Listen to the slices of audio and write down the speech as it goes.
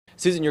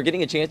Susan, you're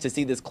getting a chance to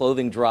see this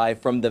clothing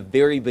drive from the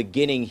very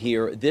beginning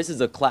here. This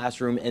is a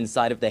classroom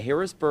inside of the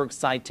Harrisburg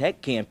SciTech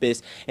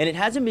Campus, and it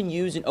hasn't been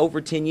used in over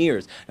 10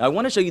 years. Now, I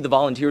want to show you the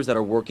volunteers that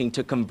are working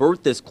to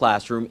convert this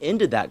classroom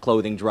into that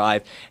clothing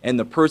drive, and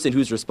the person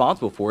who's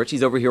responsible for it.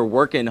 She's over here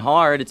working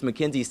hard. It's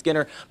Mackenzie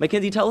Skinner.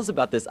 Mackenzie, tell us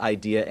about this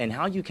idea and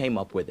how you came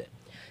up with it.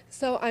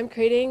 So I'm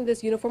creating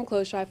this uniform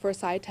clothes drive for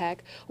SciTech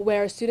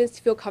where students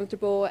feel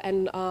comfortable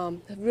and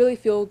really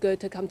feel good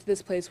to come to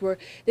this place where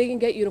they can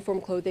get uniform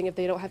clothing if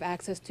they don't have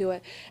access to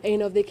it.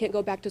 And if they can't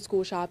go back to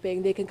school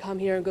shopping, they can come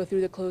here and go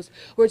through the clothes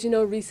where it's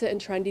recent and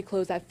trendy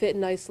clothes that fit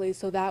nicely,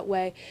 so that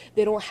way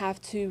they don't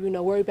have to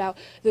worry about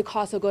the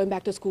cost of going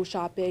back to school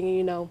shopping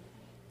and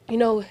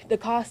the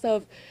cost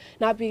of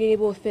not being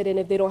able to fit in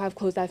if they don't have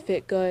clothes that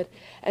fit good.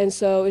 And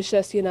so it's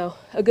just a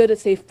good and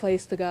safe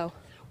place to go.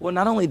 Well,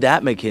 not only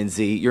that,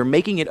 Mackenzie, you're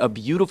making it a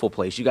beautiful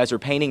place. You guys are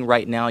painting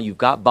right now. You've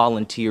got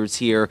volunteers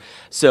here.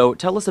 So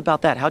tell us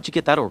about that. How'd you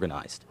get that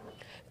organized?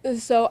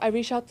 So I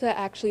reached out to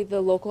actually the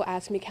local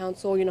Ask Me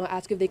Council,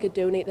 ask if they could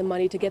donate the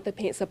money to get the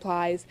paint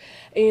supplies,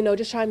 and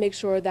just try and make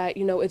sure that,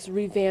 it's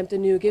revamped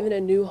anew, given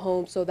a new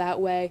home, so that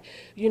way,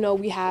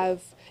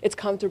 it's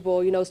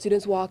comfortable.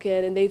 Students walk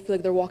in and they feel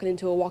like they're walking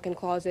into a walk-in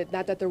closet,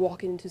 not that they're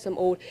walking into some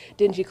old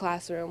dingy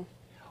classroom.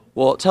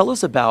 Well, tell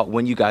us about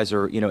when you guys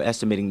are,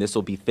 estimating this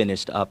will be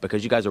finished up,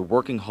 because you guys are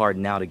working hard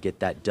now to get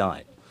that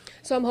done.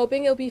 So I'm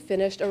hoping it'll be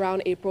finished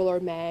around April or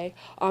May.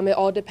 It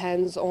all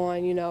depends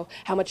on,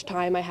 how much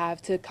time I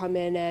have to come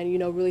in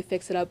and, really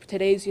fix it up.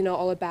 Today's,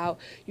 all about,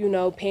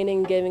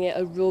 painting, giving it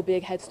a real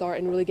big head start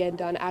and really getting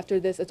done. After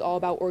this, it's all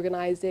about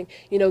organizing,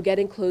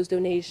 getting clothes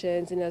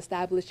donations and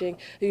establishing,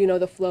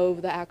 the flow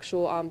of the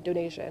actual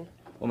donation.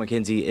 Well,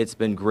 Mackenzie, it's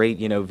been great,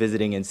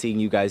 visiting and seeing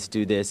you guys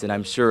do this, and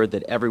I'm sure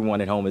that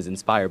everyone at home is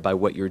inspired by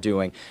what you're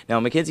doing. Now,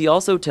 Mackenzie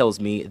also tells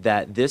me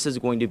that this is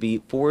going to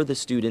be for the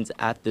students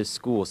at this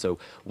school, so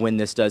when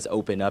this does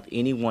open up,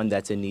 anyone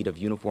that's in need of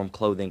uniform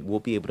clothing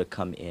will be able to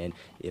come in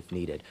if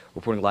needed.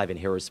 Reporting live in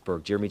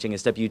Harrisburg, Jeremy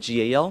Jenkins,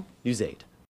 WGAL News 8.